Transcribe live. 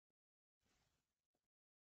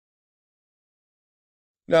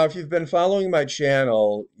Now, if you've been following my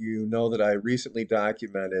channel, you know that I recently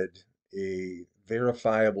documented a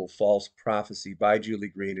verifiable false prophecy by Julie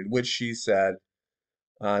Green in which she said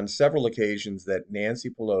on several occasions that Nancy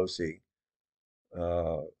Pelosi,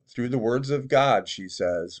 through the words of God, she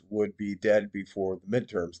says, would be dead before the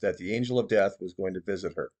midterms, that the angel of death was going to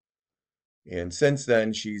visit her. And since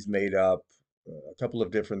then, she's made up a couple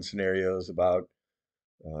of different scenarios about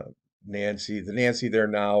uh, Nancy. The Nancy there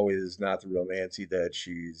now is not the real Nancy, that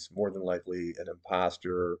she's more than likely an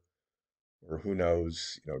imposter or who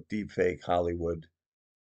knows, deep fake Hollywood.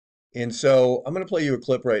 And so I'm going to play you a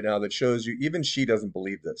clip right now that shows you even she doesn't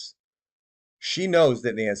believe this. She knows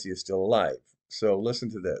that Nancy is still alive. So listen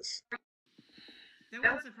to this. That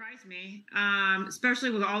wouldn't surprise me, especially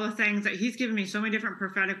with all the things that he's given me so many different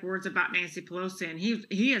prophetic words about Nancy Pelosi, and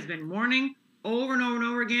he has been warning over and over and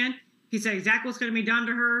over again. He said exactly what's going to be done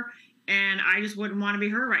to her, and I just wouldn't want to be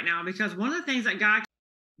her right now because one of the things that God.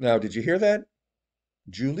 Now, did you hear that?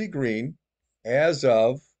 Julie Green, as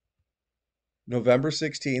of November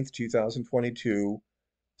 16th, 2022,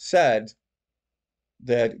 said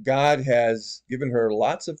that God has given her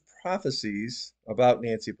lots of prophecies about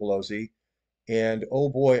Nancy Pelosi. And oh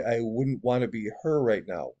boy, I wouldn't want to be her right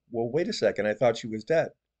now. Well, wait a second. I thought she was dead.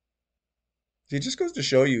 See, it just goes to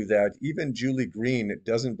show you that even Julie Green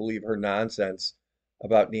doesn't believe her nonsense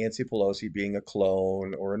about Nancy Pelosi being a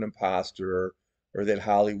clone or an imposter, or that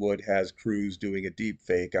Hollywood has crews doing a deep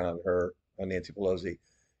fake on her, on Nancy Pelosi.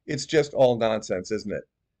 It's just all nonsense, isn't it?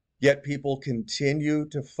 Yet people continue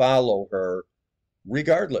to follow her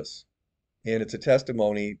regardless. And it's a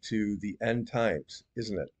testimony to the end times,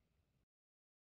 isn't it?